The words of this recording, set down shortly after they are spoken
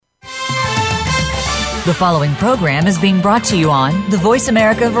The following program is being brought to you on the Voice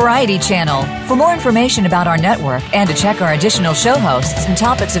America Variety Channel. For more information about our network and to check our additional show hosts and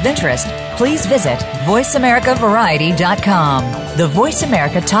topics of interest, please visit voiceamericavariety.com. The Voice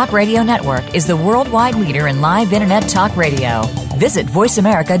America Talk Radio Network is the worldwide leader in live Internet talk radio. Visit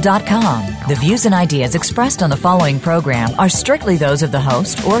voiceamerica.com. The views and ideas expressed on the following program are strictly those of the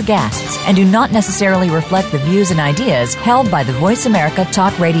host or guests and do not necessarily reflect the views and ideas held by the Voice America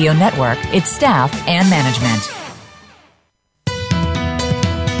Talk Radio Network, its staff, and management.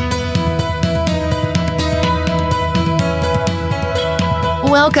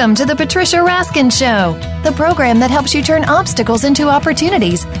 Welcome to the Patricia Raskin Show, the program that helps you turn obstacles into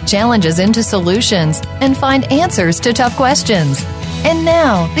opportunities, challenges into solutions, and find answers to tough questions. And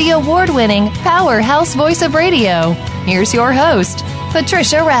now, the award-winning powerhouse voice of radio. Here's your host,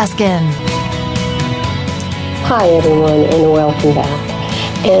 Patricia Raskin. Hi, everyone, and welcome back.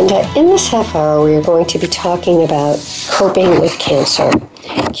 And in this half hour, we are going to be talking about coping with cancer.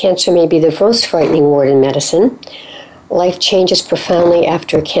 Cancer may be the most frightening word in medicine. Life changes profoundly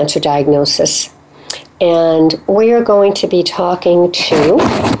after a cancer diagnosis. And we are going to be talking to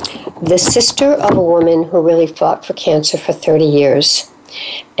the sister of a woman who really fought for cancer for 30 years.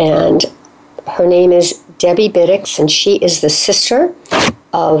 And her name is Debbie Bitticks, and she is the sister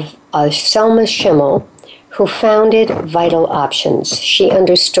of Selma Schimmel, who founded Vital Options. She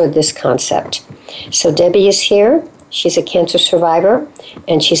understood this concept. So Debbie is here. She's a cancer survivor,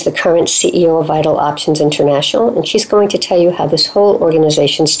 and she's the current CEO of Vital Options International, and she's going to tell you how this whole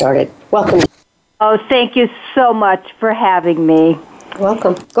organization started. Welcome. Oh, thank you so much for having me.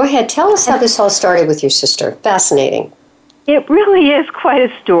 Welcome. Go ahead. Tell us how this all started with your sister. Fascinating. It really is quite a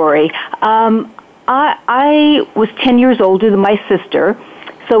story. I was 10 years older than my sister,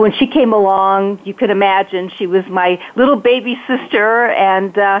 so when she came along, you could imagine she was my little baby sister,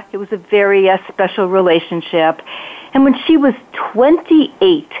 and it was a very special relationship. And when she was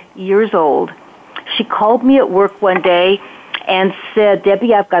 28 years old, she called me at work one day and said,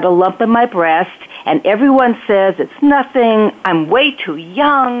 "Debbie, I've got a lump in my breast, and everyone says it's nothing. I'm way too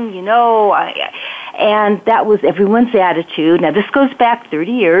young, you know." And that was everyone's attitude. Now, this goes back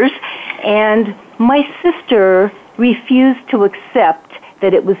 30 years, and my sister refused to accept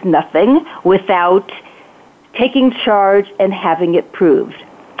that it was nothing without taking charge and having it proved.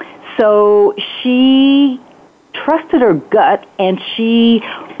 So she trusted her gut, and she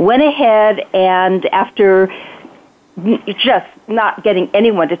went ahead, and after just not getting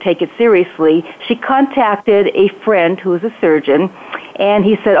anyone to take it seriously, she contacted a friend who was a surgeon, and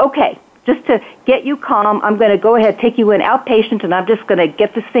he said, "Okay, just to get you calm, I'm going to go ahead, take you in outpatient, and I'm just going to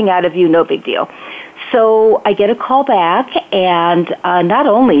get this thing out of you, no big deal." So I get a call back, and not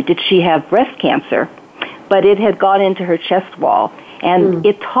only did she have breast cancer, but it had gone into her chest wall. And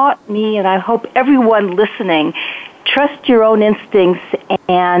it taught me, and I hope everyone listening, trust your own instincts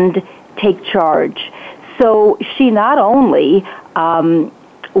and take charge. So she not only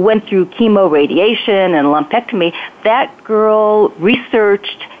went through chemo, radiation, and lumpectomy, that girl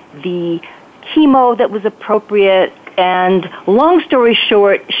researched the chemo that was appropriate, and long story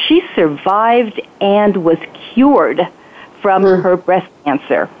short, she survived and was cured from her breast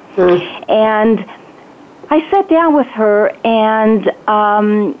cancer. And I sat down with her and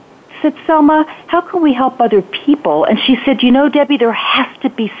said, "Selma, how can we help other people?" And she said, "You know, Debbie, there has to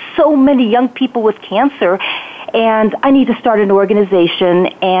be so many young people with cancer, and I need to start an organization,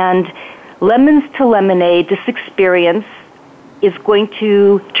 and Lemons to Lemonade, this experience is going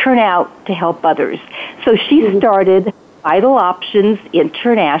to turn out to help others." So she started Vital Options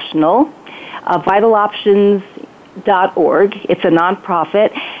International, vitaloptions.org. It's a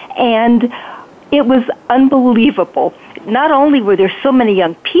nonprofit, and it was unbelievable. Not only were there so many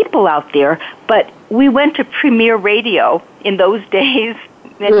young people out there, but we went to Premier Radio in those days,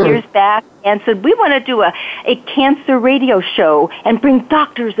 years back, and said, "We want to do a cancer radio show and bring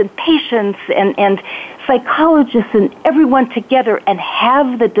doctors and patients and psychologists and everyone together and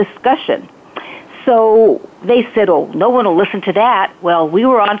have the discussion." So they said, "Oh, no one will listen to that." Well, we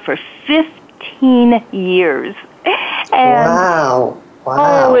were on for 15 years. And, wow.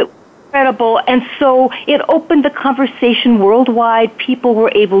 Oh, it was incredible. And so it opened the conversation worldwide. People were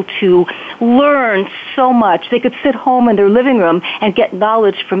able to learn so much. They could sit home in their living room and get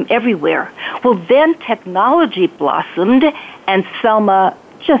knowledge from everywhere. Well, then technology blossomed, and Selma,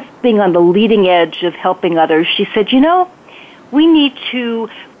 just being on the leading edge of helping others, she said, "You know, we need to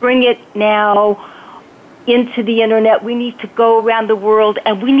bring it now into the internet. We need to go around the world,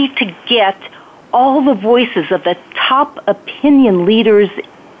 and we need to get all the voices of the top opinion leaders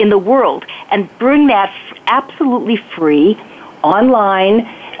in the world and bring that absolutely free online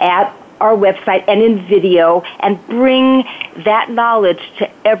at our website and in video and bring that knowledge to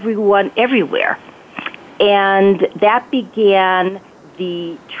everyone everywhere. And that began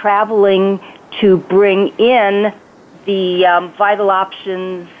the traveling to bring in the Vital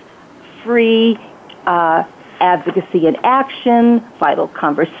Options free advocacy in action, Vital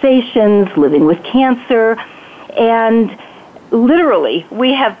Conversations, Living with Cancer, and literally,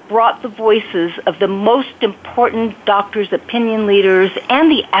 we have brought the voices of the most important doctors, opinion leaders,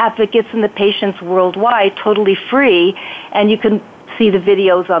 and the advocates and the patients worldwide totally free, and you can see the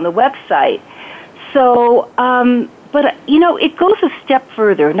videos on the website. So, but, it goes a step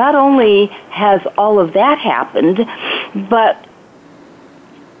further. Not only has all of that happened, but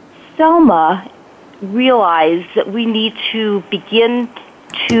Selma realized that we need to begin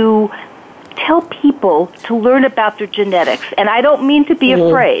to tell people to learn about their genetics. And I don't mean to be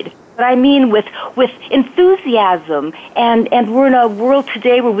afraid, but I mean with enthusiasm. And we're in a world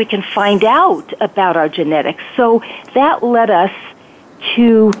today where we can find out about our genetics. So that led us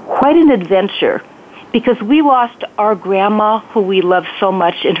to quite an adventure, because we lost our grandma, who we loved so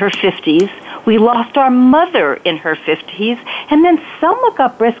much, in her 50s. We lost our mother in her 50s. And then Selma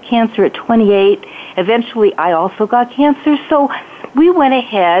got breast cancer at 28. Eventually, I also got cancer. So we went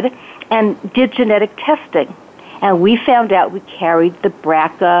ahead and did genetic testing. And we found out we carried the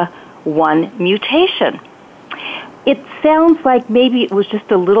BRCA1 mutation. It sounds like maybe it was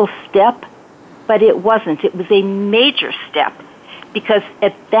just a little step, but it wasn't. It was a major step, because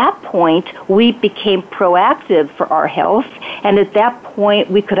at that point, we became proactive for our health, and at that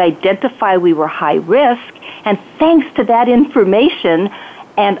point, we could identify we were high risk, and thanks to that information,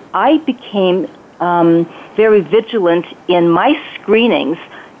 and I became very vigilant in my screenings.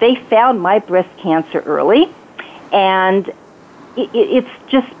 They found my breast cancer early, and it's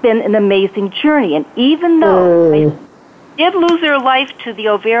just been an amazing journey. And even though I did lose her life to the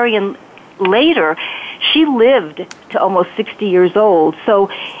ovarian later, she lived to almost 60 years old. So,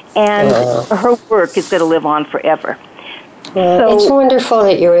 and her work is going to live on forever. So, it's wonderful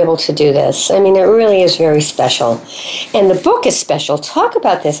that you're able to do this. I mean, it really is very special. And the book is special. Talk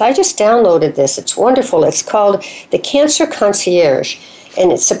about this. I just downloaded this. It's wonderful. It's called The Cancer Concierge.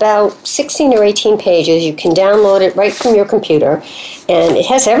 And it's about 16 or 18 pages. You can download it right from your computer. And it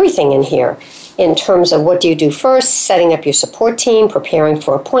has everything in here in terms of what do you do first, setting up your support team, preparing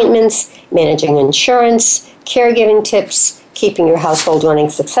for appointments, managing insurance, caregiving tips, keeping your household running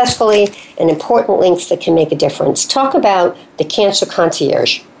successfully, and important links that can make a difference. Talk about the Cancer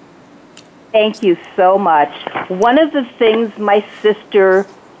Concierge. Thank you so much. One of the things my sister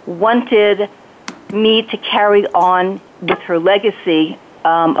wanted me to carry on with her legacy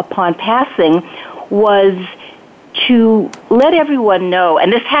upon passing was to let everyone know,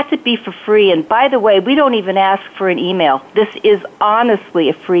 and this had to be for free, and by the way, we don't even ask for an email. This is honestly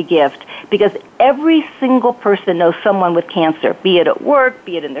a free gift, because every single person knows someone with cancer, be it at work,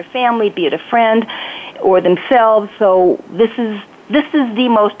 be it in their family, be it a friend, or themselves, so this is the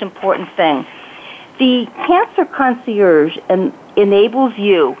most important thing. The Cancer Concierge enables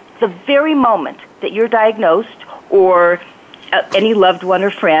you, the very moment that you're diagnosed, or any loved one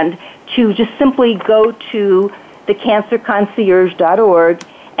or friend, to just simply go to thecancerconcierge.org,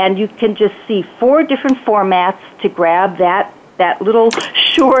 and you can just see 4 different formats to grab that little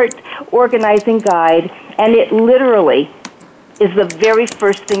short organizing guide, and it literally is the very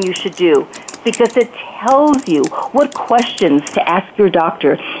first thing you should do, because it tells you what questions to ask your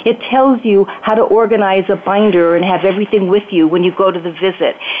doctor. It tells you how to organize a binder and have everything with you when you go to the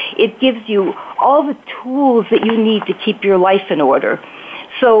visit. It gives you all the tools that you need to keep your life in order.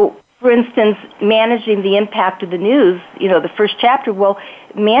 So, for instance, managing the impact of the news, the first chapter, well,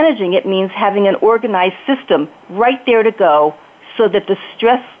 managing it means having an organized system right there to go so that the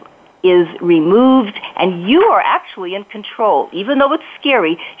stress is removed and you are actually in control. Even though it's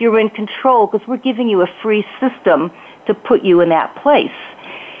scary, you're in control because we're giving you a free system to put you in that place.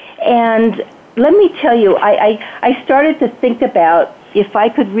 And let me tell you, I started to think about if I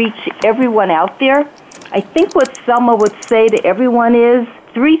could reach everyone out there. I think what Selma would say to everyone is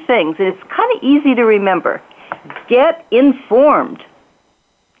 3 things, and it's kind of easy to remember. Get informed,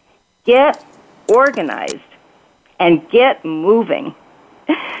 get organized, and get moving.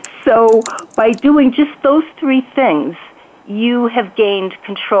 So by doing just those 3 things, you have gained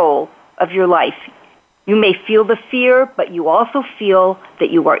control of your life. You may feel the fear, but you also feel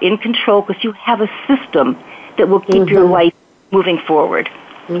that you are in control because you have a system that will keep your life moving forward.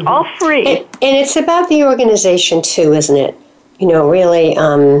 All free. And it's about the organization too, isn't it? Really,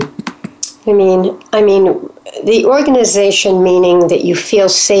 I mean, the organization meaning that you feel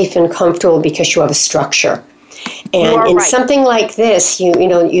safe and comfortable because you have a structure. And in right. something like this,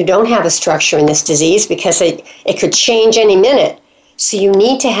 you don't have a structure in this disease because it could change any minute. So you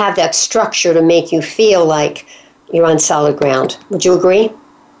need to have that structure to make you feel like you're on solid ground. Would you agree?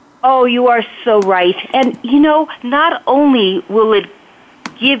 Oh, you are so right. And, not only will it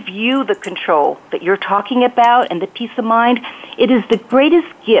give you the control that you're talking about and the peace of mind, it is the greatest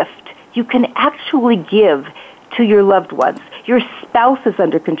gift you can actually give to your loved ones. Your spouse is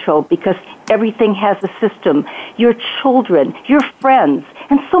under control because everything has a system. Your children, your friends.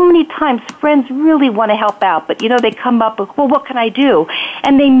 And so many times friends really want to help out, but they come up with, well, what can I do?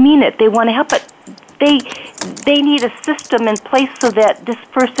 And they mean it. They want to help, but they need a system in place so that this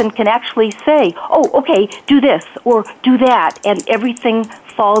person can actually say, oh, okay, do this or do that, and everything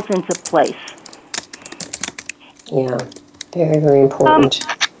falls into place. Yeah, very, very important.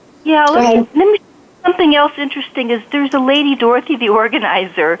 Let me something else interesting is there's a lady, Dorothy the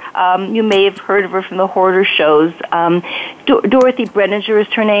organizer. You may have heard of her from the Hoarder shows. Dorothy Brenninger is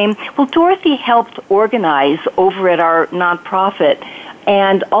her name. Well, Dorothy helped organize over at our nonprofit,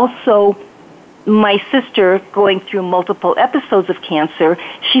 and also my sister, going through multiple episodes of cancer,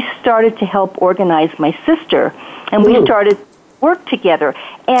 she started to help organize my sister, and we started to work together.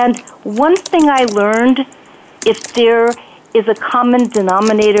 And one thing I learned, if there is a common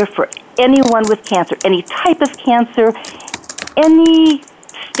denominator for anyone with cancer, any type of cancer, any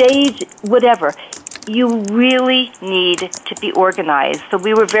stage, whatever, you really need to be organized. So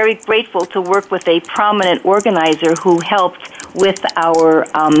we were very grateful to work with a prominent organizer who helped with our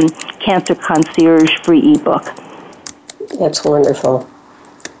Cancer Concierge free ebook. That's wonderful.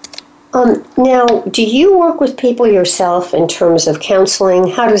 Now, do you work with people yourself in terms of counseling?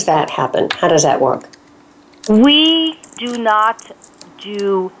 How does that happen? How does that work? We do not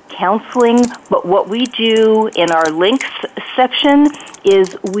do counseling, but what we do in our links section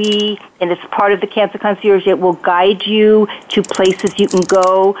is and it's part of the Cancer Concierge, it will guide you to places you can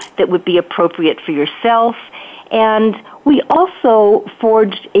go that would be appropriate for yourself. And we also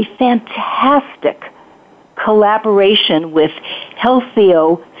forged a fantastic collaboration with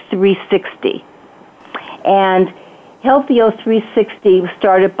Healthio 360. And Healthio 360 was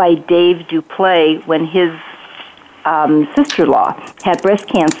started by Dave Duplay when his sister-in-law had breast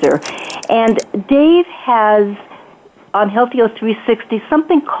cancer. And Dave has, on Healthio 360,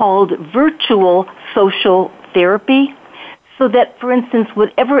 something called virtual social therapy, so that, for instance,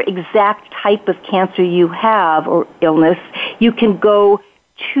 whatever exact type of cancer you have or illness, you can go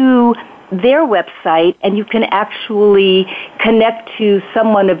to their website and you can actually connect to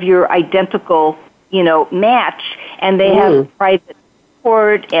someone of your identical, match, and they have private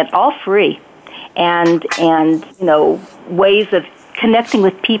support and all free. And ways of connecting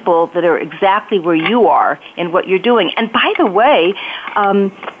with people that are exactly where you are and what you're doing. And by the way,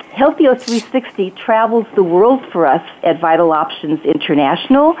 Healthio 360 travels the world for us at Vital Options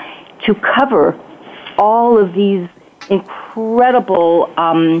International to cover all of these incredible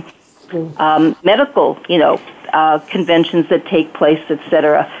medical, conventions that take place,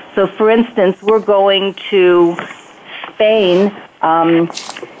 etc. So, for instance, we're going to Spain.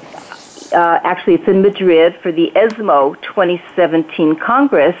 Actually, it's in Madrid for the ESMO 2017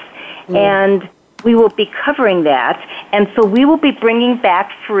 Congress, and we will be covering that. And so we will be bringing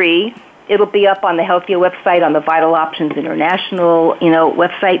back free. It'll be up on the Healthia website, on the Vital Options International,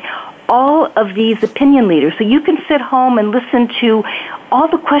 website, all of these opinion leaders. So you can sit home and listen to all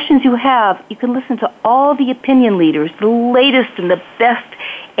the questions you have. You can listen to all the opinion leaders, the latest and the best,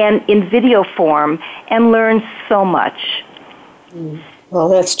 and in video form, and learn so much. Well,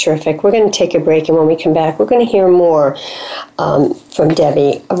 that's terrific. We're going to take a break, and when we come back, we're going to hear more from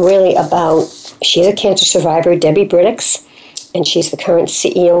Debbie, really about, she's a cancer survivor, Debbie Bitticks, and she's the current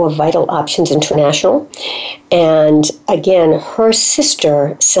CEO of Vital Options International. And again, her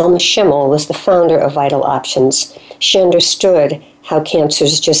sister, Selma Schimmel, was the founder of Vital Options. She understood how cancer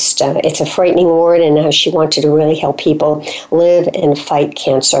is just, it's a frightening word, and how she wanted to really help people live and fight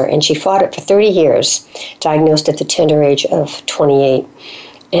cancer. And she fought it for 30 years, diagnosed at the tender age of 28.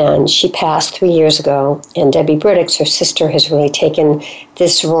 And she passed 3 years ago, and Debbie Bitticks, her sister, has really taken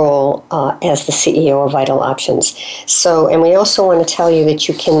this role as the CEO of Vital Options. So, and we also want to tell you that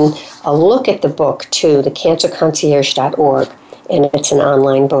you can look at the book too, thecancerconcierge.org, and it's an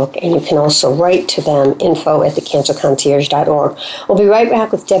online book, and you can also write to them, info@thecancerconcierge.org. We'll be right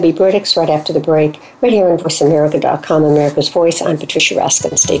back with Debbie Bitticks right after the break, right here on VoiceAmerica.com, America's Voice. I'm Patricia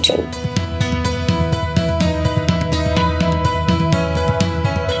Raskin. Stay tuned.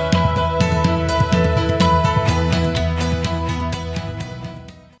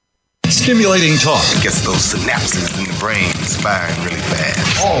 stimulating talk. It gets those synapses in the brain firing really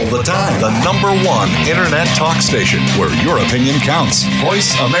fast. All the time. The #1 Internet talk station where your opinion counts.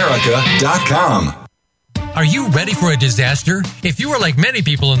 VoiceAmerica.com. Are you ready for a disaster? If you are like many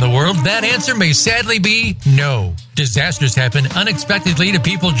people in the world, that answer may sadly be no. Disasters happen unexpectedly to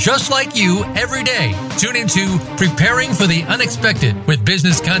people just like you every day. Tune into Preparing for the Unexpected with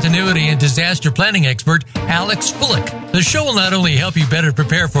business continuity and disaster planning expert Alex Fullick. The show will not only help you better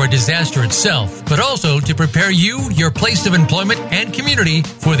prepare for a disaster itself, but also to prepare you, your place of employment, and community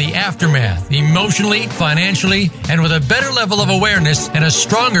for the aftermath, emotionally, financially, and with a better level of awareness and a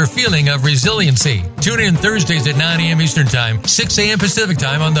stronger feeling of resiliency. Tune in Thursdays at 9 a.m. Eastern Time, 6 a.m. Pacific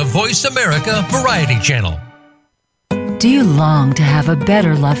Time on the Voice America Variety Channel. Do you long to have a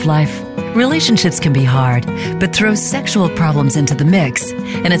better love life? Relationships can be hard, but throw sexual problems into the mix,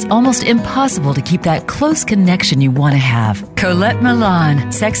 and it's almost impossible to keep that close connection you want to have. Colette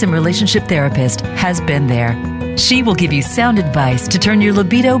Milan, sex and relationship therapist, has been there. She will give you sound advice to turn your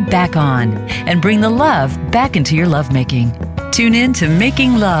libido back on and bring the love back into your lovemaking. Tune in to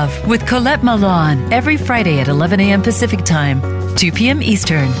Making Love with Colette Milan every Friday at 11 a.m. Pacific Time, 2 p.m.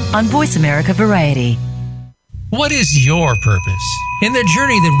 Eastern on Voice America Variety. What is your purpose? In the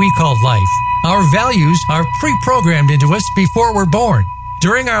journey that we call life, our values are pre-programmed into us before we're born.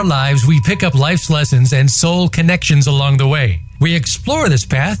 During our lives, we pick up life's lessons and soul connections along the way. We explore this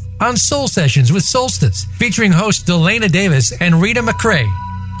path on Soul Sessions with Solstice, featuring hosts Delana Davis and Rita McCrae.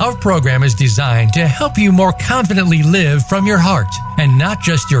 Our program is designed to help you more confidently live from your heart and not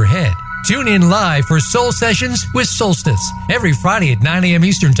just your head. Tune in live for Soul Sessions with Solstice every Friday at 9 a.m.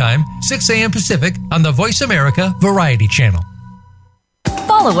 Eastern Time, 6 a.m. Pacific on the Voice America Variety Channel.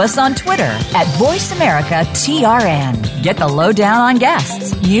 Follow us on Twitter at VoiceAmericaTRN. Get the lowdown on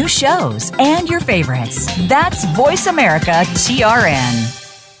guests, new shows, and your favorites. That's VoiceAmericaTRN.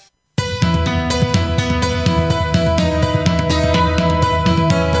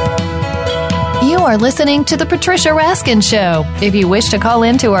 You are listening to The Patricia Raskin Show. If you wish to call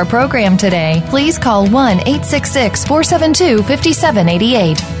into our program today, please call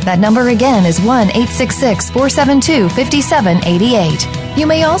 1-866-472-5788. That number again is 1-866-472-5788. You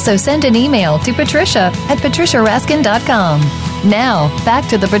may also send an email to patricia@patriciaraskin.com. Now, back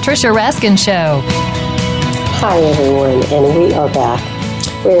to The Patricia Raskin Show. Hi, everyone, and we are back.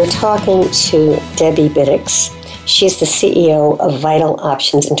 We're talking to Debbie Bitticks. She's the CEO of Vital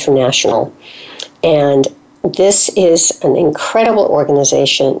Options International. And this is an incredible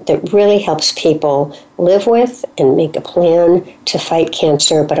organization that really helps people live with and make a plan to fight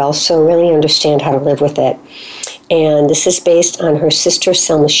cancer, but also really understand how to live with it. And this is based on her sister,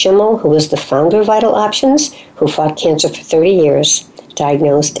 Selma Schimmel, who was the founder of Vital Options, who fought cancer for 30 years,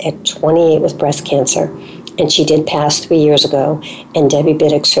 diagnosed at 28 with breast cancer. And she did pass 3 years ago. And Debbie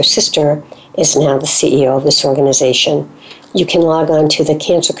Bitticks, her sister, is now the CEO of this organization. You can log on to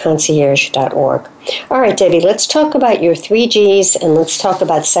thecancerconcierge.org. All right, Debbie, let's talk about your 3 Gs, and let's talk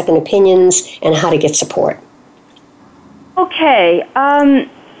about second opinions and how to get support. Okay.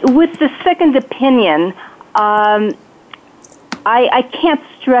 With the second opinion, I can't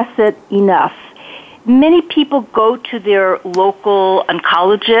stress it enough. Many people go to their local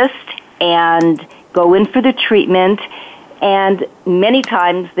oncologist and go in for the treatment, and many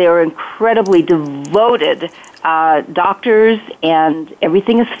times they're incredibly devoted doctors, and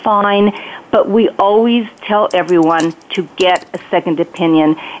everything is fine, but we always tell everyone to get a second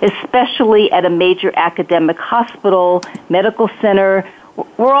opinion, especially at a major academic hospital, medical center.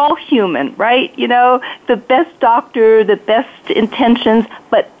 We're all human, right? You know, the best doctor, the best intentions,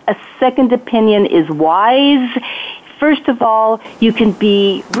 but a second opinion is wise. First of all, you can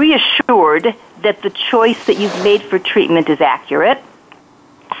be reassured that the choice that you've made for treatment is accurate.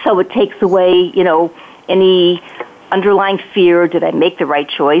 So it takes away, any underlying fear, did I make the right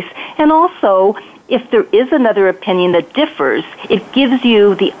choice? And also, if there is another opinion that differs, it gives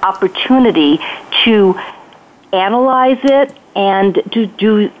you the opportunity to analyze it and to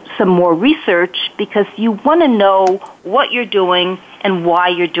do some more research, because you want to know what you're doing and why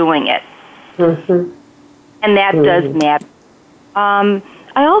you're doing it. Mm-hmm. And that does matter.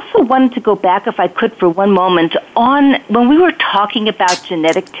 I also wanted to go back, if I could, for one moment, on when we were talking about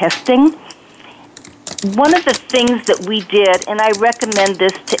genetic testing. One of the things that we did, and I recommend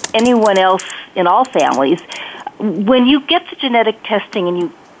this to anyone else in all families, when you get to genetic testing and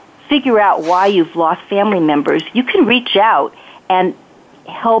you figure out why you've lost family members, you can reach out and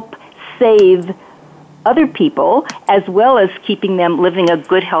help save other people as well as keeping them living a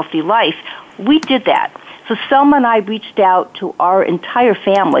good, healthy life. We did that. So Selma and I reached out to our entire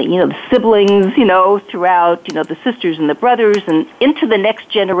family, the siblings, throughout, the sisters and the brothers, and into the next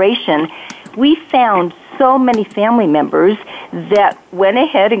generation. We found so many family members that went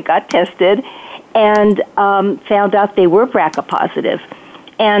ahead and got tested and found out they were BRCA positive.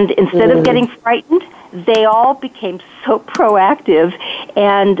 And instead of getting frightened, they all became so proactive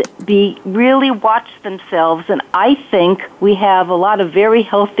and really watched themselves. And I think we have a lot of very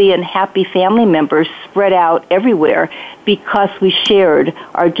healthy and happy family members spread out everywhere because we shared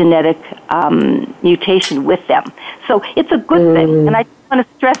our genetic mutation with them. So it's a good thing, and I want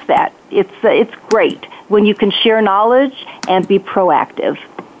to stress that. It's great when you can share knowledge and be proactive.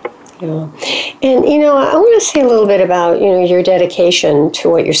 Yeah. And, I want to say a little bit about, your dedication to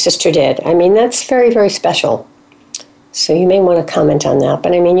what your sister did. I mean, that's very, very special. So you may want to comment on that.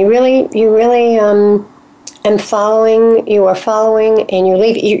 But, I mean, you really are following, and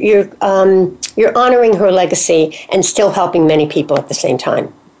you're honoring her legacy and still helping many people at the same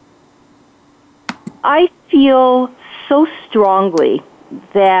time. I feel so strongly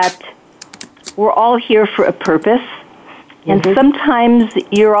that we're all here for a purpose. And sometimes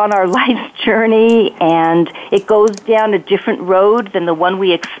you're on our life's journey and it goes down a different road than the one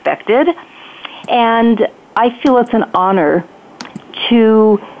we expected. And I feel it's an honor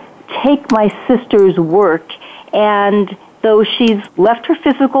to take my sister's work, and though she's left her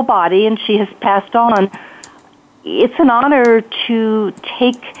physical body and she has passed on, it's an honor to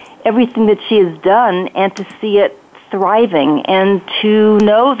take everything that she has done and to see it thriving and to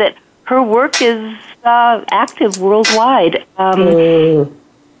know that her work is active worldwide.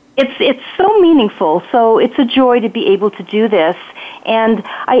 It's so meaningful. So it's a joy to be able to do this. And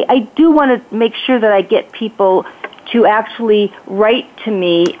I do want to make sure that I get people to actually write to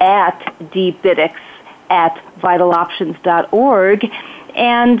me at dbitticks@vitaloptions.org.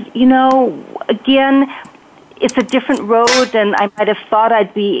 And, again, it's a different road than I might have thought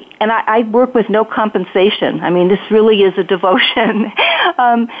I'd be. And I work with no compensation. I mean, this really is a devotion.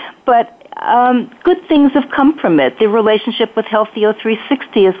 But good things have come from it. The relationship with Healthio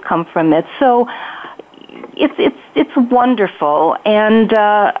 360 has come from it. So it's wonderful. And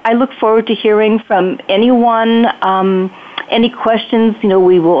I look forward to hearing from anyone. Any questions,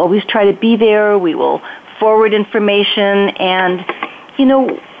 we will always try to be there. We will forward information. And,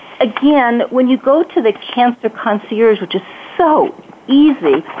 again, when you go to the Cancer Concierge, which is so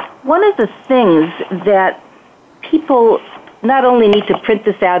easy, one of the things that people not only need to print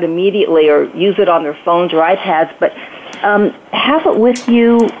this out immediately or use it on their phones or iPads, but have it with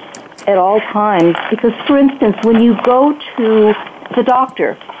you at all times. Because, for instance, when you go to the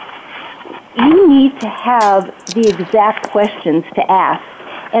doctor, you need to have the exact questions to ask.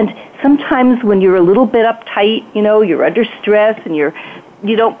 And sometimes when you're a little bit uptight, you're under stress and you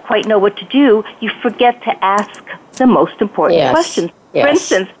don't quite know what to do, you forget to ask the most important questions. Yes. For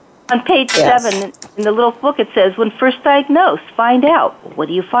instance, on page 7 in the little book, it says, when first diagnosed, find out. What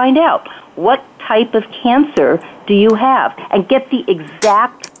do you find out? What type of cancer do you have? And get the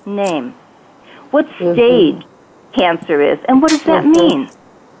exact name. What stage cancer is, and what does that mean?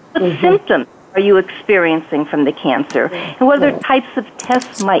 What symptoms are you experiencing from the cancer? And what other types of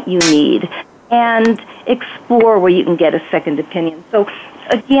tests might you need? And explore where you can get a second opinion. So,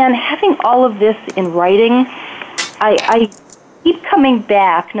 again, having all of this in writing, I keep coming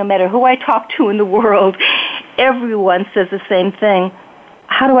back, no matter who I talk to in the world, everyone says the same thing.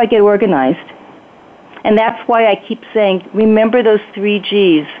 How do I get organized? And that's why I keep saying, remember those 3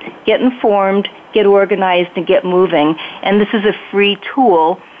 Gs. Get informed, get organized, and get moving. And this is a free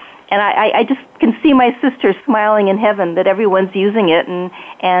tool. And I just can see my sister smiling in heaven that everyone's using it and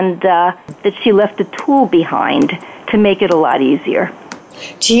that she left a tool behind to make it a lot easier.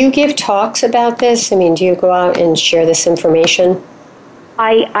 Do you give talks about this? I mean, do you go out and share this information?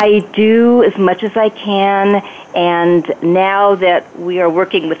 I do as much as I can, and now that we are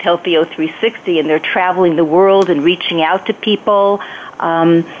working with Healthio 360 and they're traveling the world and reaching out to people,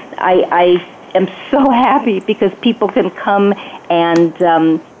 I am so happy because people can come and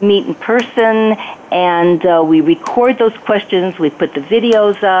meet in person, and we record those questions, we put the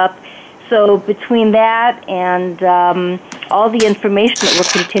videos up. So between that and all the information that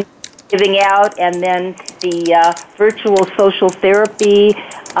we're continuing giving out, and then the virtual social therapy,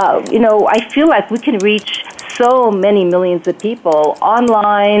 I feel like we can reach so many millions of people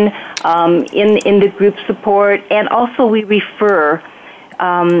online, in the group support, and also we refer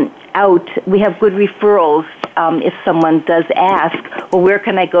out. We have good referrals if someone does ask, well, where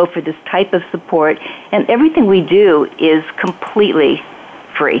can I go for this type of support? And everything we do is completely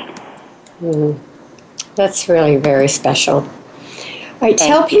free. That's really very special. right,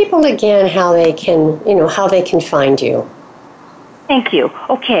 tell people again how they can find you. Thank you.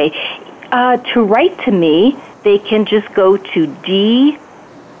 Okay, to write to me, they can just go to D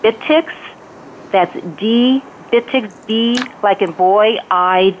Bitticks. That's D Bitticks, B like in boy,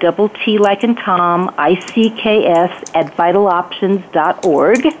 I double T like in Tom, ICKS at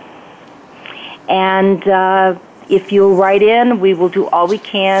vitaloptions.org. And if you'll write in, we will do all we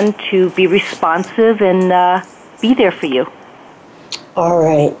can to be responsive and be there for you. All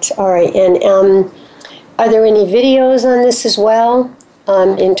right. And are there any videos on this as well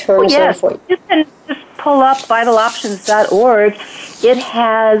in terms of what? You can just pull up vitaloptions.org. It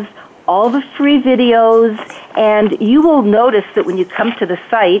has all the free videos, and you will notice that when you come to the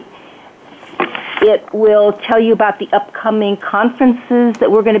site, it will tell you about the upcoming conferences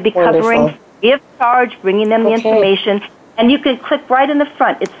that we're going to be covering. Free of charge, bringing them the information. And you can click right in the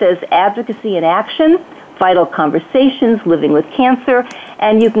front. It says Advocacy in Action, Vital Conversations, Living with Cancer,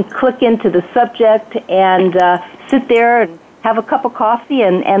 and you can click into the subject and sit there and have a cup of coffee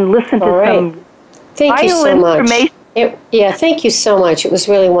and listen to some vital information. Thank you so much. It was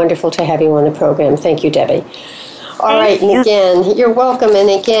really wonderful to have you on the program. Thank you, Debbie. All right, and again, you're welcome. And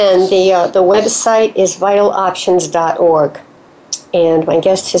again, the website is vitaloptions.org. And my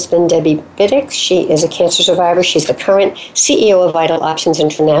guest has been Debbie Bitticks. She is a cancer survivor. She's the current CEO of Vital Options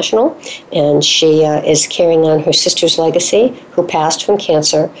International, and she is carrying on her sister's legacy, who passed from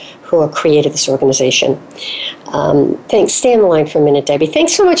cancer, who created this organization. Thanks. Stay on the line for a minute, Debbie.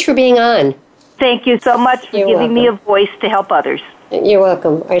 Thanks so much for being on. Thank you so much for giving me a voice to help others. You're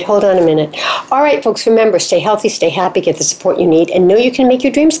welcome. All right, hold on a minute. All right, folks, remember, stay healthy, stay happy, get the support you need, and know you can make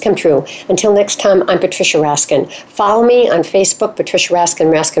your dreams come true. Until next time, I'm Patricia Raskin. Follow me on Facebook, Patricia Raskin,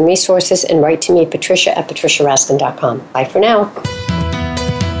 Raskin Resources, and write to me, Patricia at patriciaraskin.com. Bye for now.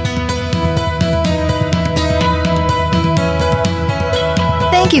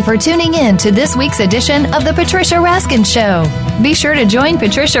 Thank you for tuning in to this week's edition of The Patricia Raskin Show. Be sure to join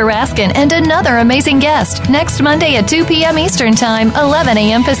Patricia Raskin and another amazing guest next Monday at 2 p.m. Eastern Time, 11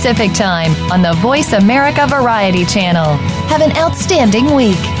 a.m. Pacific Time on the Voice America Variety Channel. Have an outstanding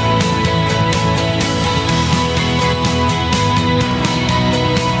week.